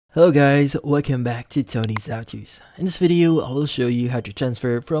Hello guys, welcome back to Tony's How-Tos. In this video, I will show you how to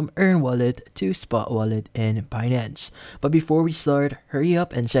transfer from Earn Wallet to Spot Wallet in Binance. But before we start, hurry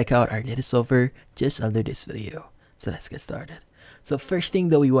up and check out our latest offer just under this video. So let's get started. So first thing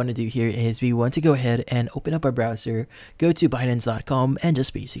that we want to do here is we want to go ahead and open up our browser, go to Binance.com and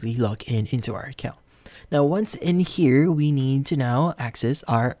just basically log in into our account. Now once in here, we need to now access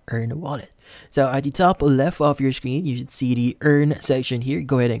our Earn Wallet. So at the top left of your screen, you should see the Earn section here.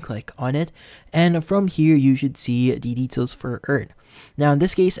 Go ahead and click on it. And from here, you should see the details for Earn. Now in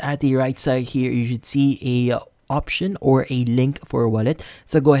this case, at the right side here, you should see a option or a link for a wallet.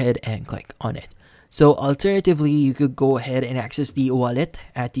 So go ahead and click on it. So alternatively, you could go ahead and access the wallet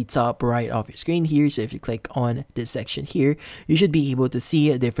at the top right of your screen here. So if you click on this section here, you should be able to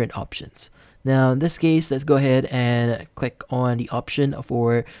see different options. Now in this case, let's go ahead and click on the option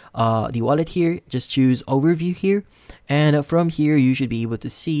for the wallet here. Just choose overview here, and from here you should be able to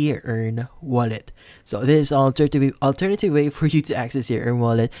see Earn Wallet. So this is an alternative way for you to access your Earn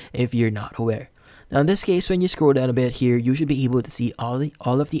Wallet if you're not aware. Now in this case, when you scroll down a bit here, you should be able to see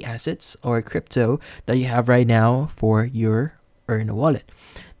all of the assets or crypto that you have right now for your Earn Wallet.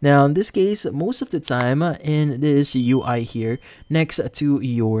 Now in this case, most of the time in this UI here, next to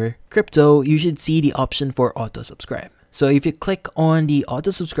your crypto, you should see the option for auto subscribe. So if you click on the auto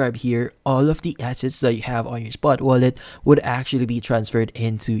subscribe here, all of the assets that you have on your Spot wallet would actually be transferred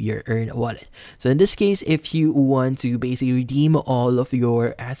into your Earn wallet. So in this case, if you want to basically redeem all of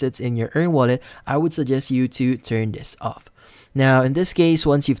your assets in your Earn wallet, I would suggest you to turn this off. Now in this case,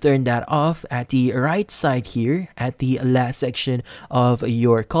 once you've turned that off, at the right side here, at the last section of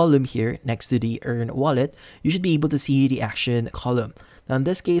your column here next to the Earn wallet, you should be able to see the action column. Now in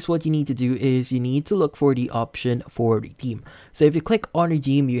this case, what you need to do is you need to look for the option for redeem. So if you click on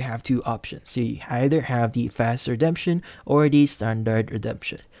redeem, you have two options. So you either have the fast redemption or the standard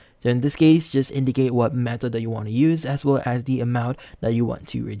redemption. So in this case, just indicate what method that you want to use as well as the amount that you want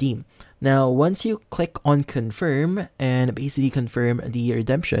to redeem. Now, once you click on confirm and basically confirm the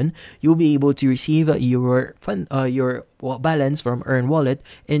redemption, you'll be able to receive your balance from Earn Wallet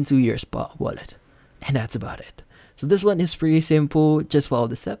into your Spot wallet. And that's about it. So this one is pretty simple. Just follow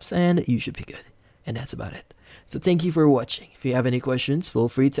the steps and you should be good. And that's about it. So thank you for watching. If you have any questions, feel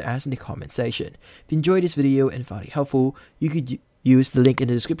free to ask in the comment section. If you enjoyed this video and found it helpful, you could use the link in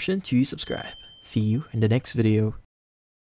the description to subscribe. See you in the next video.